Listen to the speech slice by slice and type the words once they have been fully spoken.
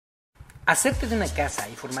Hacerte de una casa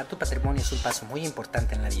y formar tu patrimonio es un paso muy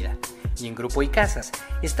importante en la vida. Y en Grupo ICASAS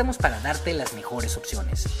estamos para darte las mejores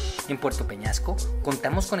opciones. En Puerto Peñasco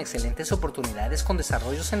contamos con excelentes oportunidades con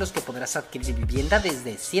desarrollos en los que podrás adquirir vivienda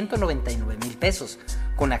desde 199,000 pesos,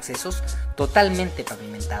 con accesos totalmente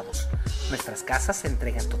pavimentados. Nuestras casas se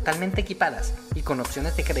entregan totalmente equipadas y con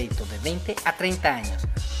opciones de crédito de 20 a 30 años,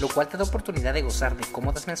 lo cual te da oportunidad de gozar de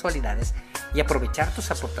cómodas mensualidades y aprovechar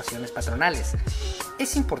tus aportaciones patronales.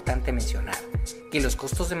 Es importante mencionar que los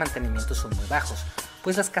costos de mantenimiento son muy bajos,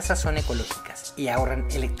 pues las casas son ecológicas y ahorran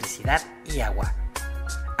electricidad y agua.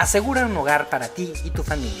 Asegura un hogar para ti y tu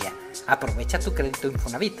familia. Aprovecha tu crédito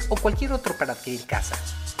INFONAVIT o cualquier otro para adquirir casa.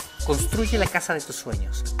 Construye la casa de tus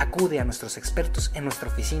sueños. Acude a nuestros expertos en nuestra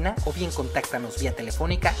oficina o bien contáctanos vía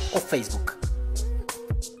telefónica o Facebook.